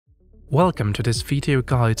Welcome to this video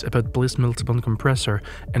guide about BLEASS Multiband Compressor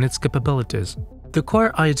and its capabilities. The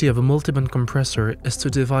core idea of a multiband compressor is to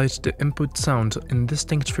divide the input sound in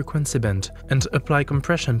distinct frequency band and apply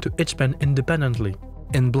compression to each band independently.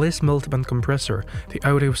 In BLEASS Multiband Compressor, the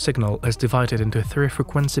audio signal is divided into 3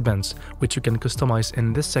 frequency bands, which you can customize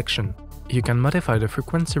in this section. You can modify the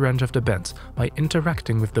frequency range of the bands by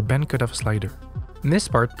interacting with the band cutoff slider. This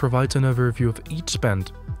part provides an overview of each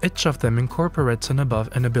band. Each of them incorporates an above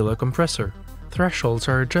and a below compressor. Thresholds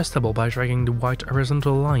are adjustable by dragging the white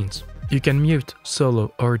horizontal lines. You can mute,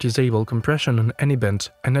 solo, or disable compression on any band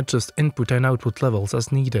and adjust input and output levels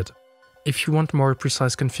as needed. If you want more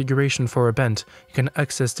precise configuration for a band, you can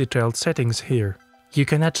access detailed settings here. You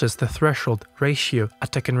can adjust the threshold, ratio,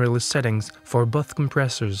 attack and release settings for both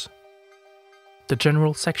compressors. The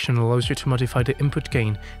general section allows you to modify the input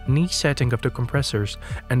gain, knee setting of the compressors,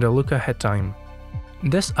 and the look-ahead time.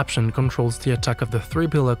 This option controls the attack of the 3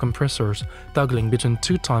 below compressors, toggling between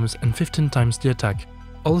 2 times and 15 times the attack.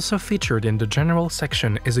 Also featured in the general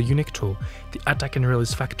section is a unique tool, the attack and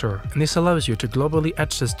release factor, and this allows you to globally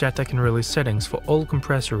adjust the attack and release settings for all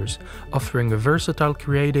compressors, offering a versatile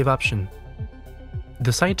creative option. The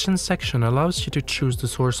sidechain section allows you to choose the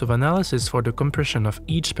source of analysis for the compression of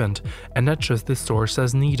each band and adjust this source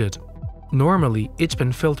as needed. Normally, each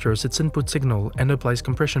band filters its input signal and applies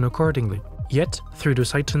compression accordingly. Yet, through the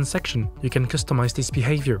sidechain section, you can customize this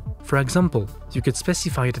behavior. For example, you could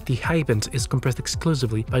specify that the high band is compressed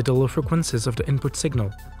exclusively by the low frequencies of the input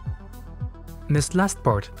signal. This last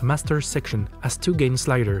part, the master section, has 2 gain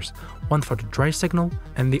sliders, one for the dry signal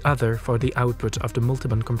and the other for the output of the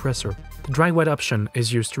multiband compressor. The dry wet option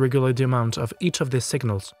is used to regulate the amount of each of these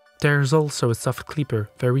signals. There is also a soft clipper,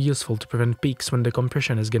 very useful to prevent peaks when the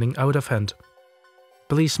compression is getting out of hand.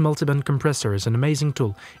 BLEASS Multiband Compressor is an amazing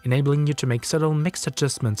tool, enabling you to make subtle mix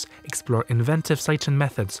adjustments, explore inventive sidechain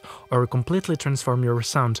methods, or completely transform your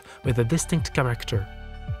sound with a distinct character.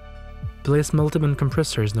 BLEASS Multiband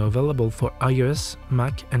Compressor is now available for iOS,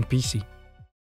 Mac and PC.